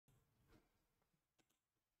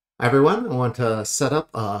Hi everyone, I want to set up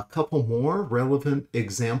a couple more relevant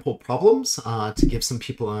example problems to give some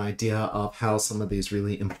people an idea of how some of these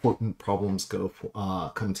really important problems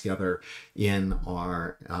come together in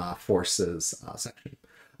our forces section.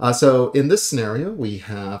 So in this scenario, we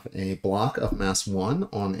have a block of mass 1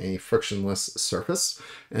 on a frictionless surface,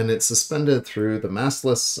 and it's suspended through the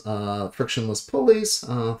massless frictionless pulleys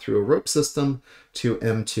through a rope system to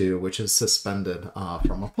M2, which is suspended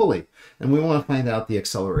from a pulley. And we want to find out the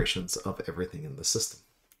accelerations of everything in the system.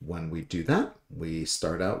 When we do that, we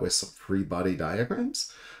start out with some free body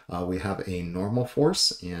diagrams. We have a normal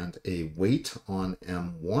force and a weight on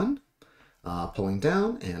M1. Pulling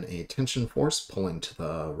down, and a tension force pulling to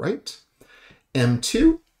the right.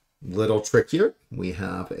 M2, little trickier. We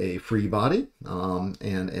have a free body, and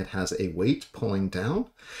it has a weight pulling down.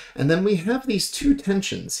 And then we have these two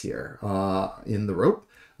tensions here in the rope.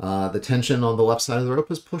 The tension on the left side of the rope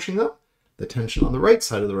is pushing up. The tension on the right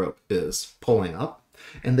side of the rope is pulling up.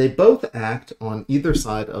 And they both act on either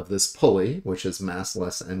side of this pulley, which is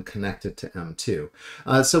massless and connected to M2.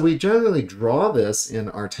 So we generally draw this in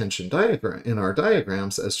our tension diagram, in our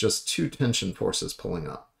diagrams, as just two tension forces pulling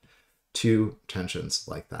up. Two tensions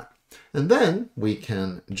like that. And then we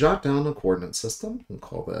can jot down a coordinate system and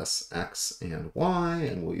call this X and Y,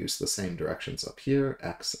 and we'll use the same directions up here,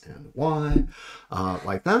 X and Y,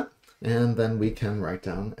 like that. And then we can write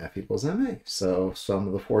down F equals ma. So some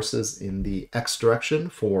of the forces in the x direction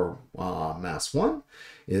for mass 1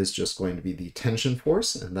 is just going to be the tension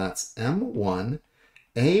force, and that's m1,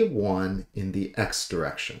 a1 in the x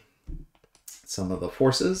direction. Some of the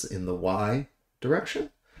forces in the y direction,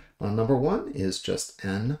 number 1 is just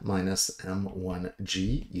n minus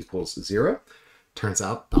m1g equals 0. Turns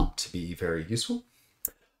out not to be very useful.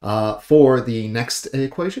 For the next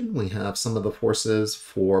equation, we have some of the forces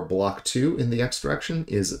for block 2 in the x direction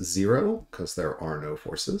is 0, because there are no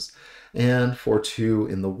forces. And for 2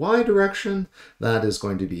 in the y direction, that is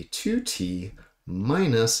going to be 2t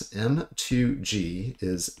minus m2g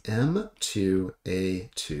is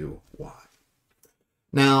m2a2y.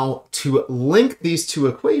 Now, to link these two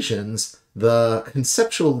equations, the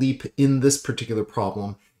conceptual leap in this particular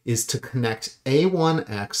problem is to connect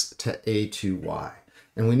a1x to a2y.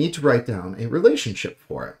 And we need to write down a relationship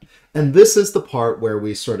for it. And this is the part where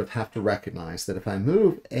we sort of have to recognize that if I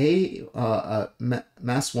move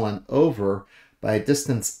mass 1 over by a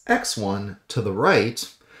distance x1 to the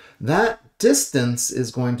right, that distance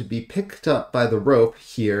is going to be picked up by the rope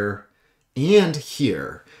here and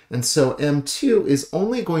here. And so m2 is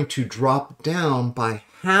only going to drop down by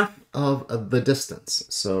half of the distance.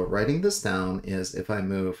 So writing this down is if I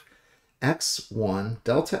move x1,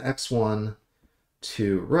 delta x1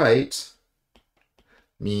 to right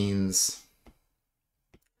means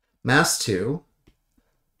mass 2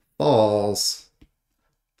 falls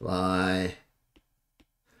by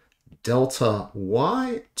delta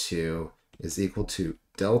y2 is equal to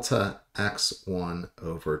delta x1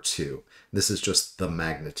 over 2. This is just the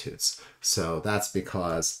magnitudes. So that's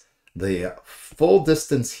because the full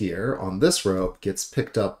distance here on this rope gets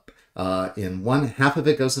picked up in half of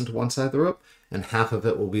it goes into one side of the rope, and half of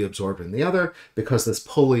it will be absorbed in the other, because this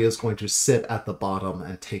pulley is going to sit at the bottom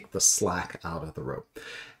and take the slack out of the rope.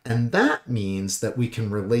 And that means that we can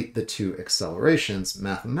relate the two accelerations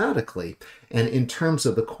mathematically. And in terms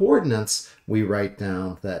of the coordinates, we write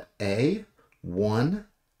down that a1x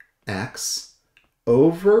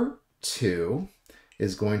over 2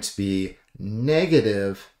 is going to be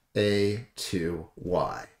negative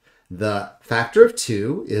a2y. The factor of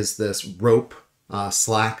 2 is this rope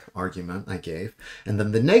slack argument I gave. And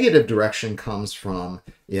then the negative direction comes from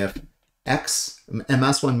if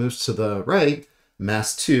mass 1 moves to the right,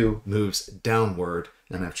 mass 2 moves downward,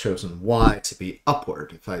 and I've chosen y to be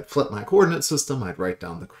upward. If I'd flip my coordinate system, I'd write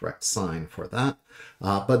down the correct sign for that.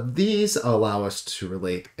 But these allow us to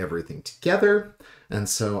relate everything together. And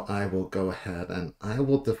so I will go ahead and I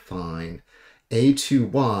will define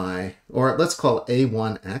a2y, or let's call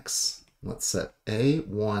a1x. Let's set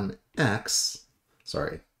a1x,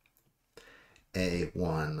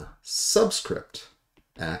 a1 subscript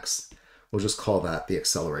x. We'll just call that the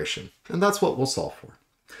acceleration. And that's what we'll solve for.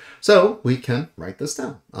 So we can write this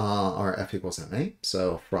down, our F equals ma.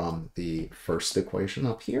 So from the first equation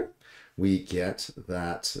up here, we get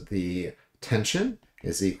that the tension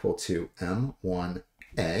is equal to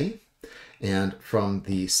m1a. And from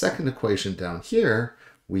the second equation down here,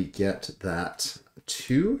 we get that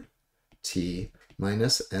 2t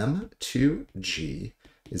minus m2g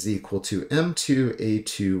is equal to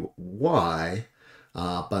m2a2y,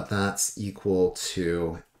 but that's equal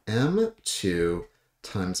to m2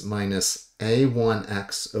 times minus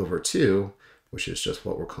a1x over 2, which is just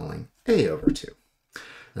what we're calling a over 2.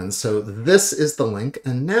 And so this is the link.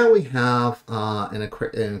 And now we have an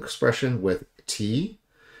expression with t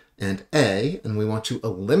and a, and we want to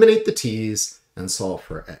eliminate the t's and solve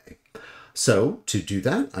for a. So to do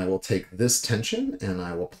that, I will take this tension and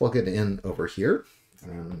I will plug it in over here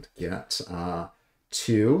and get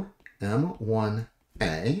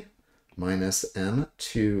 2m1a minus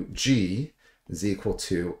m2g is equal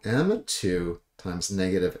to m2 times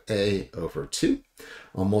negative a over 2.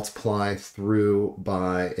 I'll multiply through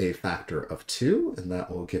by a factor of 2, and that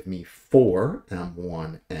will give me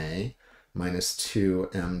 4m1a minus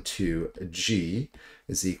 2m2g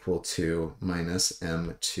is equal to minus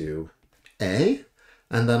m2a. And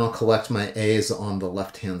then I'll collect my a's on the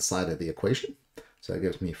left-hand side of the equation. So that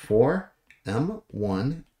gives me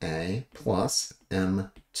 4m1a plus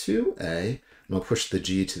m2a, and I'll push the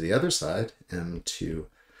g to the other side,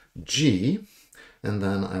 m2g, and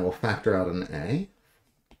then I will factor out an a,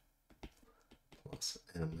 plus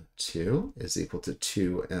m2 is equal to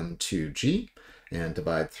 2m2g, and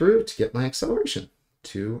divide through to get my acceleration,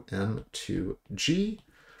 2m2g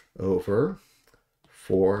over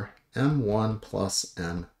 4m1 plus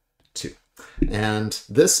m2. And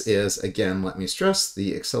this is, again, let me stress,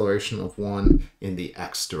 the acceleration of 1 in the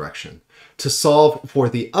x direction. To solve for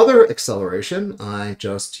the other acceleration, I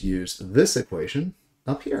just use this equation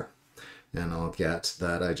up here. And I'll get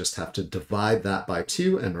that I just have to divide that by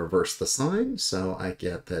 2 and reverse the sign. So I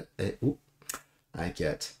get that I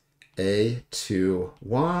get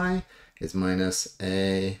a2y is minus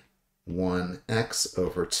a1x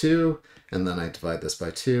over 2. And then I divide this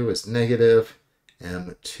by 2 is negative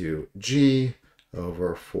m2g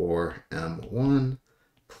over 4m1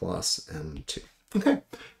 plus m2. Okay,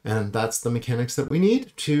 and that's the mechanics that we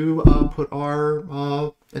need to put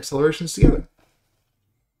our accelerations together.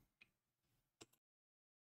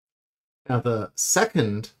 Now the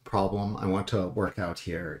second problem I want to work out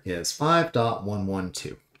here is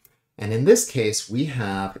 5.112. And in this case, we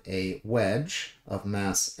have a wedge of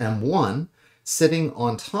mass m1 sitting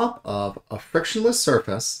on top of a frictionless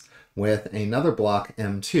surface with another block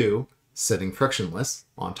m2 sitting frictionless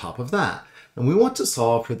on top of that. And we want to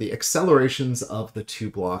solve for the accelerations of the two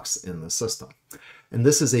blocks in the system. And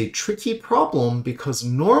this is a tricky problem because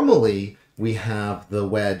normally we have the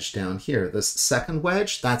wedge down here. This second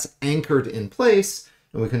wedge, that's anchored in place,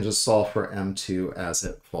 and we can just solve for m2 as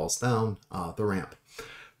it falls down the ramp.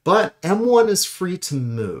 But m1 is free to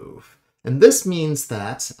move. And this means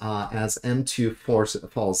that as m2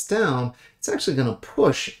 falls down, it's actually going to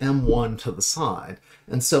push m1 to the side.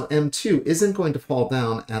 And so m2 isn't going to fall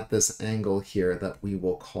down at this angle here that we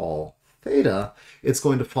will call theta. It's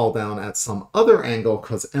going to fall down at some other angle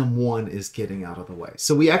because m1 is getting out of the way.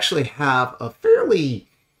 So we actually have a fairly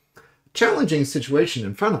challenging situation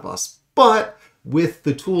in front of us, but with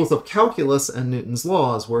the tools of calculus and Newton's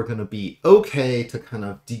laws, we're going to be okay to kind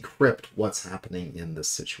of decrypt what's happening in this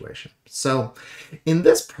situation. So in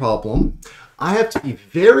this problem, I have to be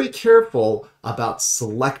very careful about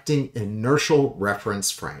selecting inertial reference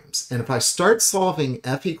frames. And if I start solving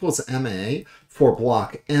F equals ma for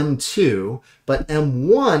block m2, but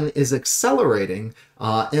m1 is accelerating,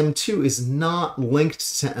 m2 is not linked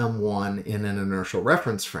to m1 in an inertial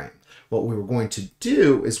reference frame. What we were going to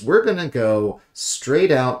do is we're going to go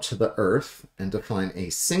straight out to the Earth and define a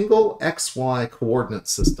single XY coordinate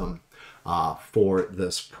system for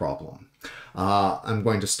this problem. I'm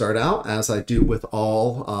going to start out, as I do with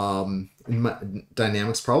all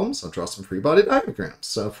dynamics problems, I'll draw some free body diagrams.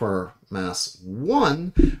 So for mass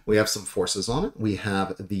 1, we have some forces on it. We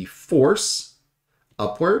have the force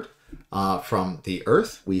upward from the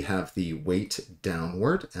Earth. We have the weight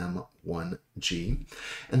downward, m1g.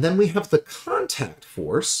 And then we have the contact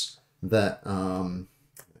force that,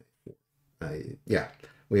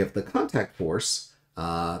 we have the contact force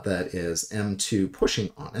that is m2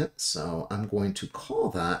 pushing on it. So I'm going to call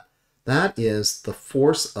that is the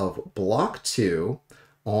force of block 2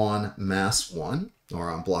 on mass 1, or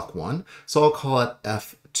on block 1. So I'll call it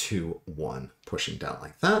F21, pushing down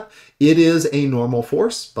like that. It is a normal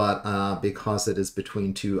force, but because it is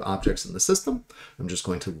between two objects in the system, I'm just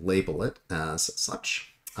going to label it as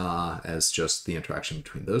such, as just the interaction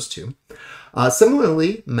between those two.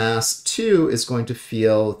 Similarly, mass 2 is going to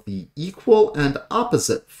feel the equal and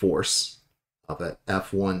opposite force of it,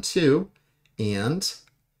 F12 and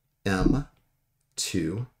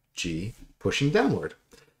M2g pushing downward.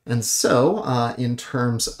 And so in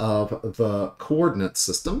terms of the coordinate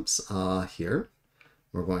systems here,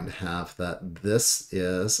 we're going to have that this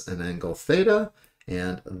is an angle theta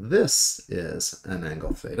and this is an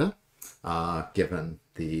angle theta. given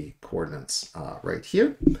the coordinates right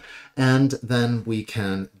here. And then we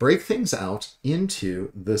can break things out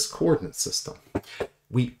into this coordinate system.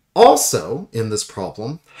 We also, in this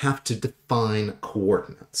problem, have to define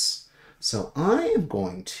coordinates. So I am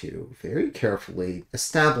going to very carefully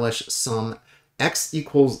establish some x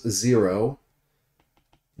equals 0,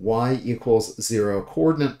 y equals 0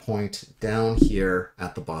 coordinate point down here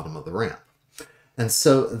at the bottom of the ramp. And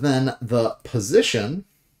so then the position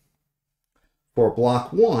for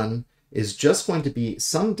block 1 is just going to be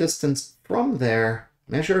some distance from there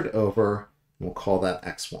measured over, we'll call that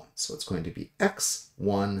x1. So it's going to be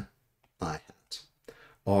x1 I hat.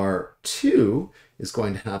 R2 is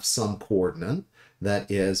going to have some coordinate that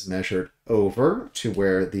is measured over to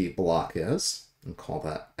where the block is, and call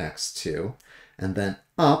that x2, and then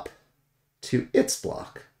up to its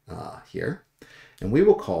block here. And we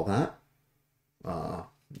will call that,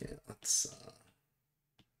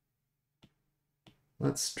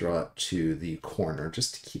 let's draw it to the corner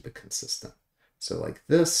just to keep it consistent. So like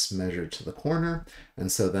this, measured to the corner.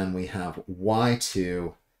 And so then we have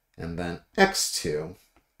y2 and then x2.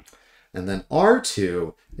 And then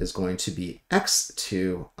r2 is going to be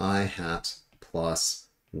x2 I hat plus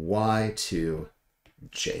y2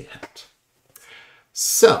 j hat.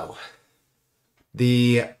 So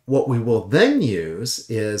what we will then use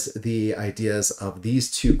is the ideas of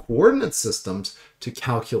these two coordinate systems to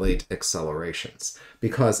calculate accelerations.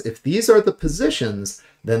 Because if these are the positions,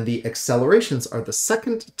 then the accelerations are the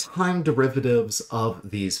second time derivatives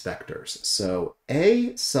of these vectors. So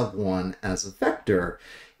a sub 1 as a vector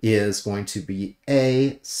is going to be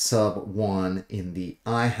a sub 1 in the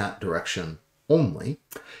I hat direction only.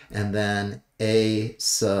 And then a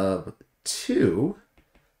sub 2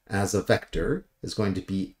 as a vector is going to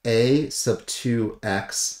be a sub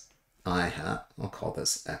 2x I hat, I'll call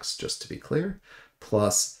this x just to be clear,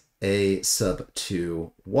 plus a sub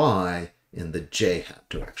 2y in the j hat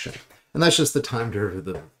direction. And that's just the time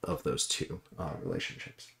derivative of those two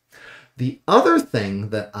relationships. The other thing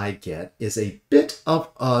that I get is a bit of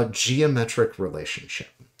a geometric relationship.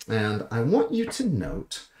 And I want you to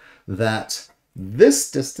note that this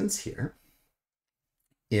distance here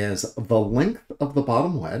is the length of the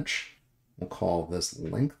bottom wedge. We'll call this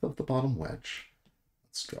length of the bottom wedge.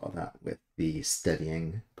 Let's draw that with the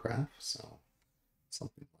steadying graph. So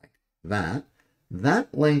something like that.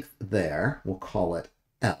 That length there, we'll call it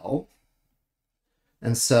L.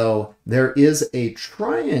 And so there is a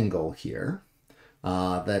triangle here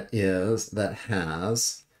that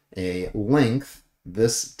has a length,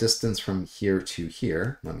 this distance from here to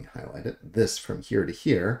here. Let me highlight it. This from here to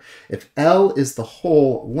here. If L is the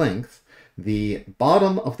whole length, the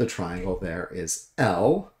bottom of the triangle there is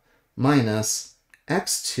L minus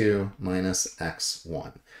x2 minus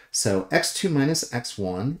x1. So x2 minus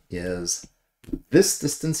x1 is this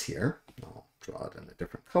distance here. I'll draw it in a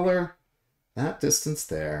different color. That distance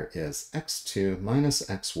there is x2 minus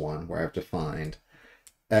x1, where I've defined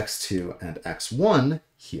x2 and x1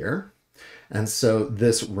 here. And so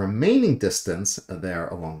this remaining distance there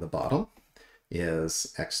along the bottom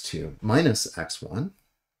is x2 minus x1.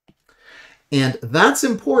 And that's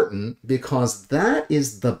important because that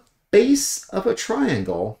is the base of a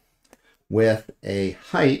triangle with a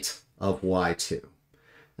height of y2.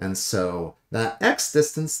 And so that x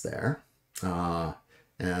distance there,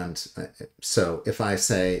 so if I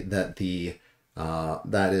say that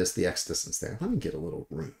that is the x distance there, let me get a little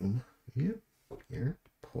room here,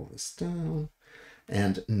 pull this down,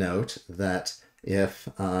 and note that if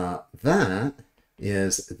that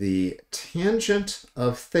is the tangent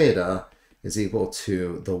of theta is equal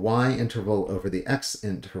to the y interval over the x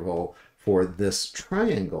interval for this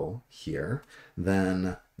triangle here,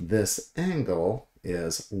 then this angle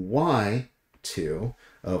is y2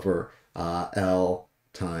 over L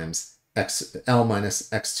times L minus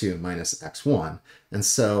x2 minus x1. And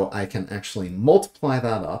so I can actually multiply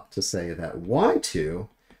that up to say that y2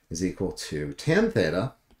 is equal to tan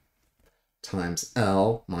theta times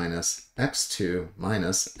L minus x2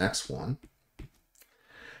 minus x1.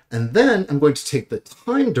 And then I'm going to take the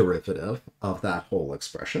time derivative of that whole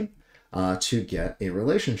expression to get a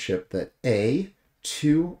relationship that a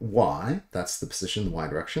to y, that's the position in the y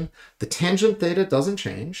direction. The tangent theta doesn't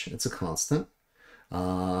change, it's a constant.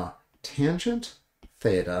 Tangent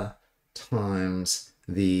theta times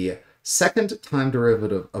the second time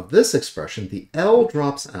derivative of this expression, the L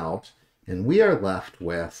drops out, and we are left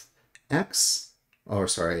with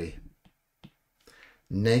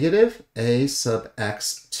negative a sub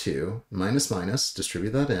x2 minus minus,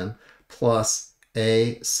 distribute that in, plus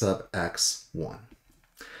a sub x1.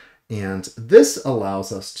 And this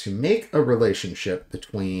allows us to make a relationship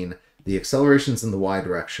between the accelerations in the y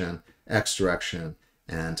direction, x direction,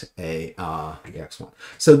 and the x1.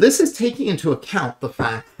 So this is taking into account the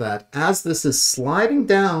fact that as this is sliding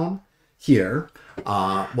down here,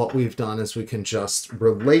 what we've done is we can just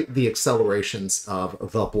relate the accelerations of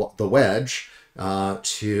the wedge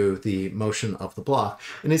to the motion of the block.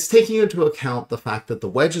 And it's taking into account the fact that the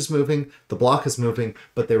wedge is moving, the block is moving,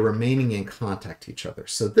 but they're remaining in contact with each other.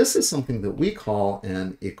 So this is something that we call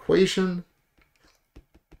an equation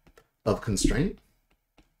of constraint.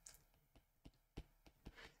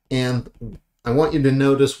 And I want you to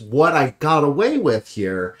notice what I got away with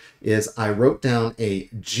here is I wrote down a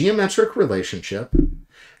geometric relationship,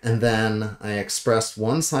 and then I expressed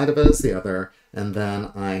one side of it as the other, and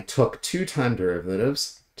then I took two time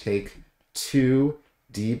derivatives, take two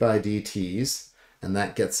d by dt's, and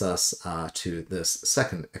that gets us to this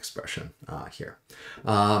second expression here.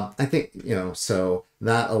 I think, so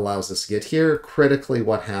that allows us to get here. Critically,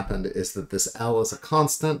 what happened is that this L is a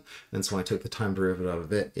constant, and so when I took the time derivative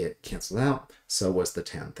of it, it canceled out. So was the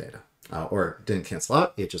tan theta, or didn't cancel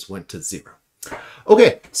out, it just went to 0.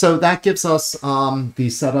 Okay, so that gives us the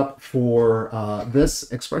setup for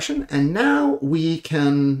this expression, and now we've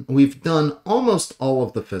done almost all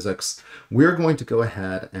of the physics. We're going to go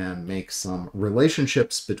ahead and make some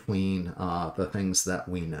relationships between the things that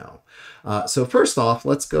we know. So first off,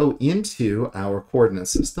 let's go into our coordinate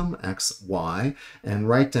system, x, y, and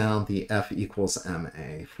write down the F equals ma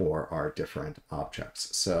for our different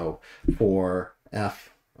objects. So for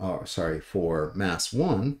for mass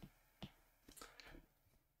 1,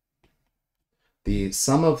 the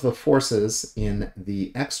sum of the forces in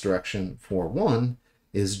the x direction for 1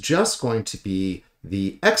 is just going to be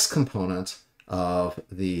the x component of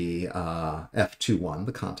the F21,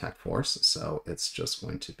 the contact force. So it's just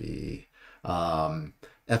going to be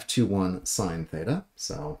F21 sine theta.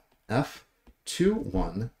 So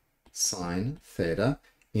F21 sine theta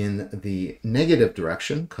in the negative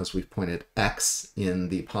direction, because we've pointed x in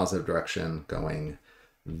the positive direction going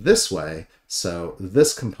this way, so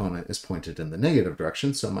this component is pointed in the negative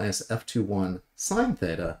direction, so minus F21 sine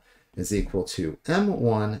theta is equal to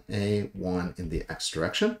M1A1 in the x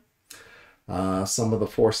direction. Some of the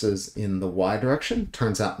forces in the y direction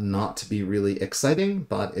turns out not to be really exciting,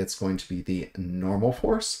 but it's going to be the normal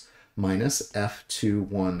force minus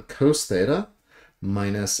F21 cos theta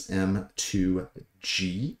minus M1G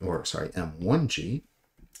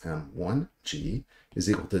is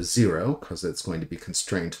equal to 0 because it's going to be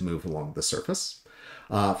constrained to move along the surface.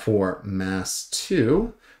 For mass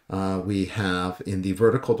 2, we have in the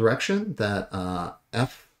vertical direction that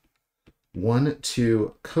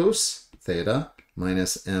F12 cos theta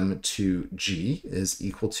minus M2G is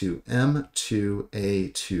equal to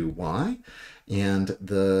M2A2Y. And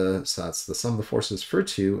so that's the sum of the forces for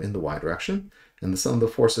 2 in the y direction. And the sum of the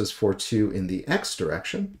forces for 2 in the x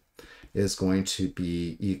direction is going to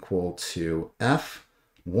be equal to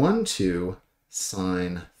F12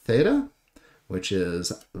 sine theta, which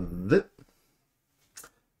is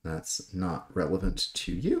that's not relevant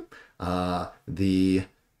to you. The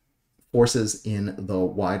forces in the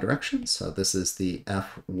y direction, so this is the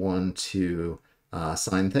F12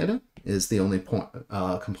 sine theta, is the only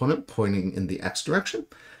component pointing in the x direction.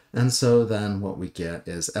 And so then what we get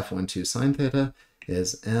is F12 sine theta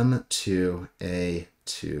is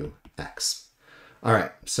M2A2x. All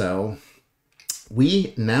right, so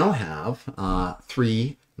we now have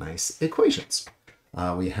 3 nice equations.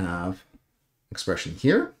 We have expression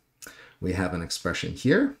here, we have an expression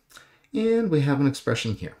here, and we have an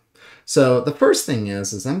expression here. So the first thing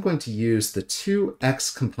is I'm going to use the two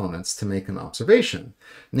x components to make an observation.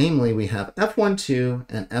 Namely, we have F12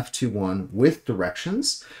 and F21 with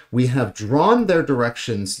directions. We have drawn their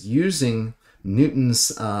directions using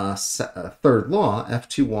Newton's third law.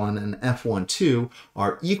 F21 and F12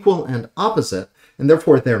 are equal and opposite, and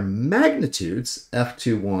therefore their magnitudes,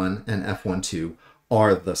 F21 and F12,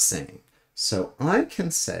 are the same. So I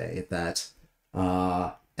can say that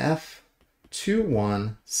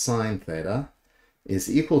F21 sine theta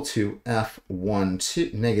is equal to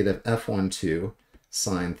negative F12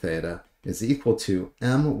 sine theta is equal to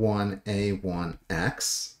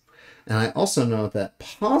M1A1x. And I also know that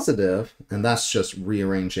positive, and that's just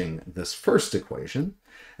rearranging this first equation,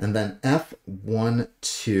 and then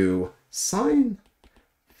F12 sine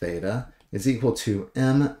theta is equal to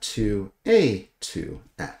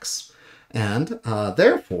M2A2x. And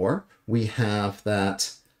therefore, we have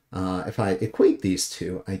that if I equate these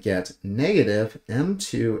two, I get negative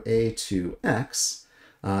M2A2x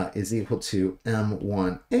is equal to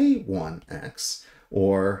M1A1x,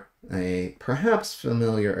 or a perhaps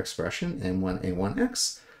familiar expression,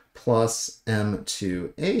 M1A1x plus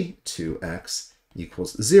m2a2x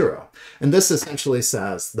equals 0. And this essentially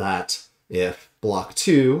says that if block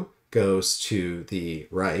 2 goes to the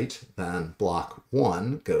right, then block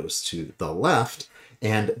 1 goes to the left,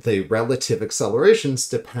 and the relative accelerations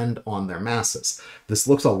depend on their masses. This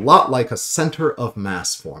looks a lot like a center of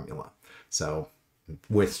mass formula. So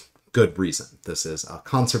with good reason. This is a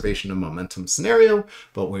conservation of momentum scenario,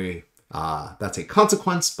 but that's a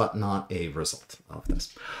consequence, but not a result of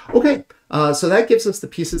this. Okay, so that gives us the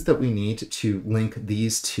pieces that we need to link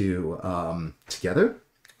these two together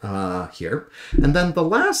here. And then the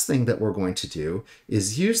last thing that we're going to do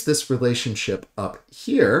is use this relationship up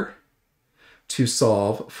here to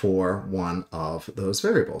solve for one of those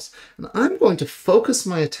variables. And I'm going to focus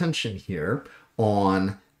my attention here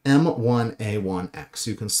on m1a1x.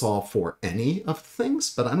 You can solve for any of the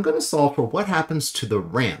things, but I'm going to solve for what happens to the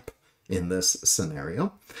ramp in this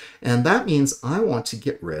scenario. And that means I want to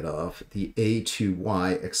get rid of the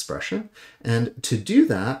a2y expression. And to do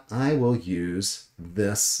that, I will use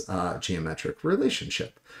this geometric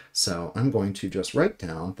relationship. So I'm going to just write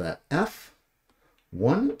down that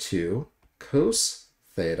f(1,2) cos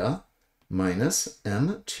theta minus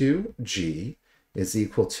m2g is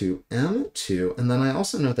equal to m2, and then I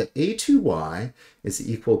also know that a2y is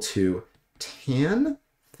equal to tan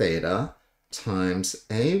theta times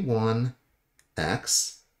a1x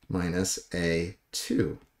minus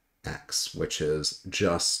a2x, which is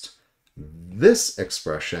just this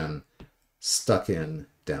expression stuck in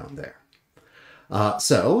down there.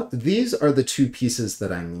 So these are the two pieces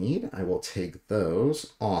that I need. I will take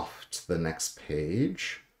those off to the next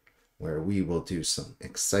page where we will do some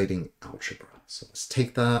exciting algebra. So let's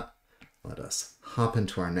take that. Let us hop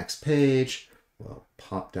into our next page. We'll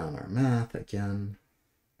pop down our math again,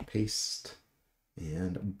 paste,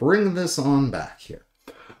 and bring this on back here.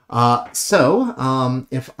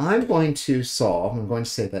 If I'm going to solve, I'm going to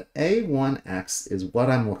say that a1x is what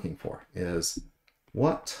I'm looking for, is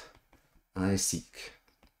what I seek.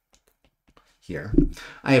 Here,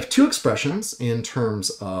 I have two expressions in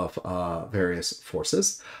terms of various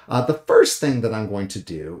forces. The first thing that I'm going to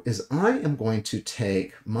do is I am going to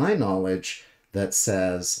take my knowledge that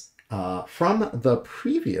says from the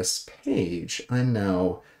previous page, I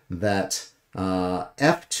know that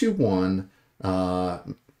F21,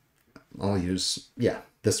 I'll use,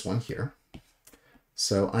 this one here.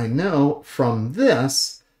 So I know from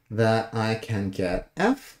this that I can get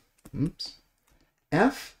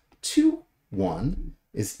F21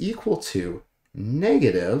 is equal to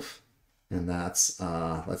negative, and that's,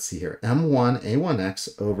 let's see here, m1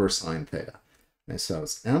 a1x over sine theta. Okay, so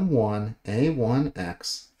it's m1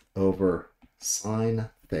 a1x over sine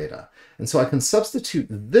theta. And so I can substitute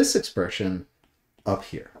this expression up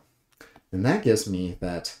here. And that gives me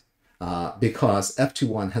that because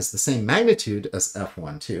F21 has the same magnitude as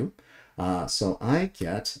F12, so I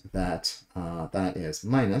get that that is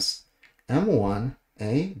minus m1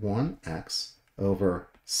 a1x over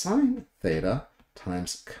sine theta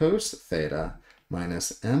times cos theta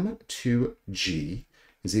minus m2g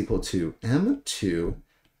is equal to m2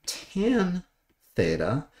 tan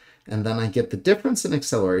theta, and then I get the difference in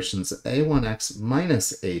accelerations a1x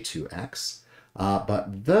minus a2x,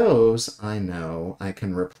 but those I know I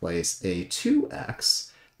can replace a2x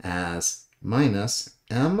as minus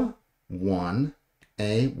m1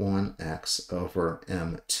 a1x over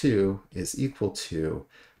m2 is equal to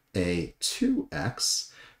a2x.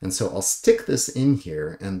 And so I'll stick this in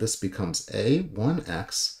here, and this becomes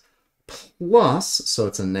a1x plus, so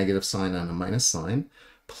it's a negative sign and a minus sign,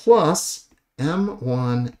 plus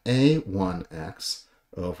m1 a1x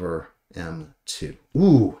over m2.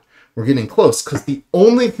 Ooh, we're getting close, because the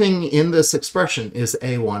only thing in this expression is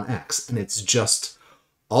a1x, and it's just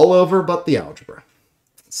all over but the algebra.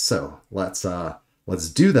 So let's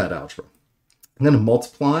do that algebra. I'm going to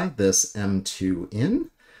multiply this m2 in.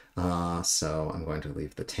 So I'm going to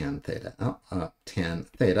leave the tan theta out, and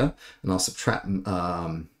I'll subtract,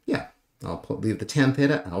 I'll leave the tan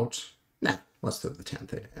theta out. Nah, let's throw the tan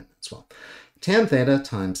theta in as well. Tan theta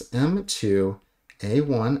times m2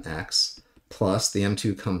 a1x plus the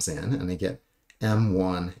m2 comes in, and I get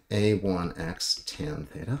m1 a1x tan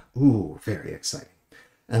theta. Ooh, very exciting.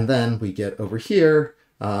 And then we get over here,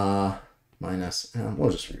 minus,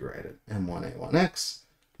 we'll just rewrite it, m1 a1x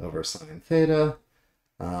over sine theta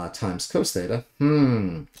times cos theta,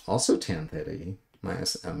 also tan theta e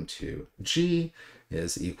minus m2g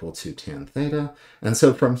is equal to tan theta. And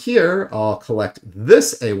so from here, I'll collect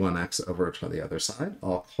this a1x over to the other side.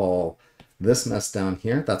 I'll call this mess down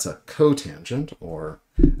here, that's a cotangent, or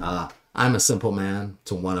I'm a simple man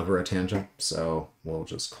to 1 over a tangent, so we'll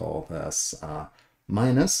just call this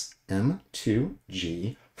minus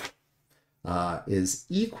m2g is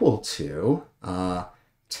equal to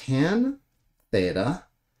tan theta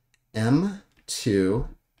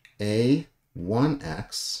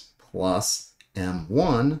m2a1x plus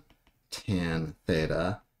m1 tan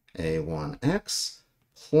theta a1x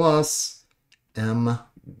plus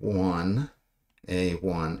m1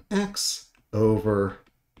 a1x over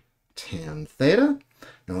tan theta.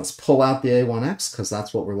 Now let's pull out the a1x because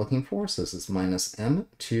that's what we're looking for. So this is minus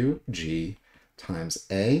m2g times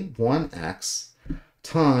a1x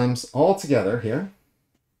times, all together here,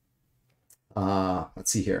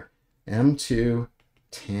 let's see here, m2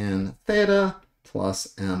 tan theta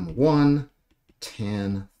plus m1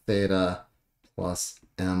 tan theta plus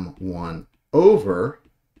m1 over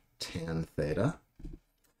tan theta.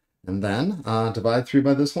 And then divide through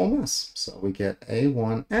by this whole mess. So we get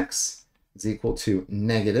a1x is equal to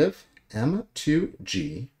negative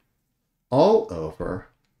m2g all over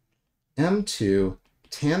m2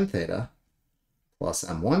 tan theta plus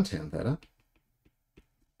m1 tan theta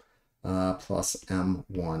plus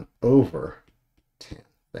m1 over tan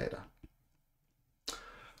theta.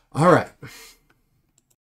 All right.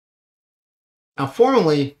 Now,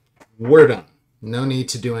 formally, we're done. No need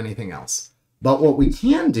to do anything else. But what we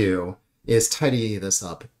can do is tidy this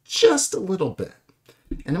up just a little bit.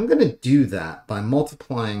 And I'm going to do that by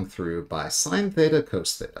multiplying through by sine theta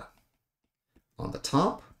cos theta on the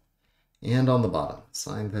top and on the bottom.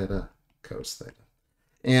 Sine theta cos theta.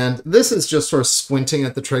 And this is just sort of squinting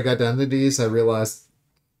at the trig identities. I realized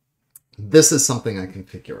this is something I can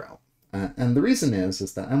figure out. And the reason is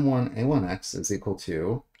that m1 a1x is equal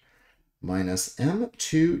to minus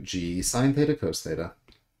m2g sine theta cos theta,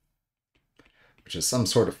 which is some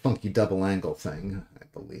sort of funky double angle thing, I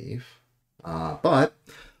believe. But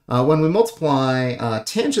when we multiply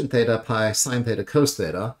tangent theta by sine theta cos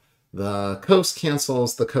theta, the cos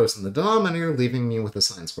cancels the cos in the denominator, leaving me with a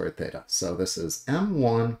sine squared theta. So this is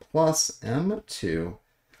m1 plus m2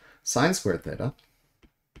 sine squared theta.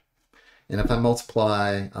 And if I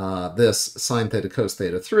multiply this sine theta cos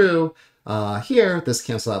theta through, here, this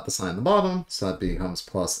cancels out the sign on the bottom, so that becomes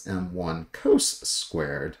plus m1 cos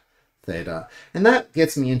squared theta. And that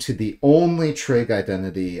gets me into the only trig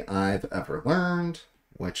identity I've ever learned,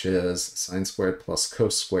 which is sine squared plus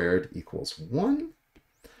cos squared equals 1.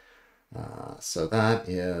 So that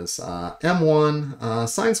is m1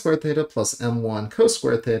 sine squared theta plus m1 cos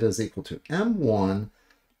squared theta is equal to m1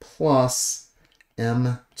 plus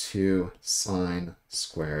m2 sine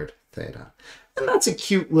squared theta. And that's a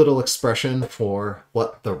cute little expression for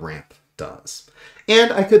what the ramp does.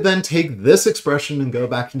 And I could then take this expression and go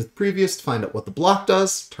back into the previous to find out what the block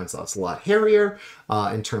does. Turns out it's a lot hairier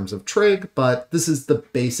in terms of trig, but this is the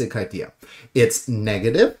basic idea. It's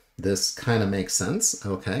negative. This kind of makes sense.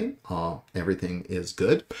 Okay, everything is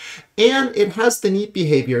good. And it has the neat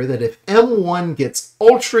behavior that if m1 gets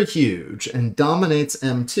ultra huge and dominates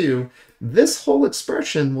m2, this whole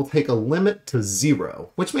expression will take a limit to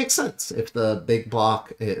 0, which makes sense. If the big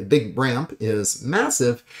ramp is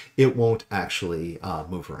massive, it won't actually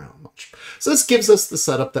move around much. So this gives us the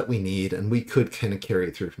setup that we need, and we could kind of carry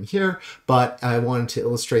it through from here. But I wanted to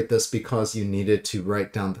illustrate this because you needed to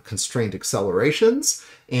write down the constrained accelerations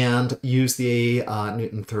and use the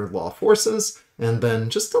Newton third law of forces, and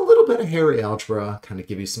then just a little bit of hairy algebra, kind of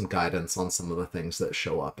give you some guidance on some of the things that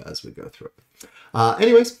show up as we go through it.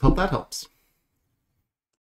 Anyways, hope that helps.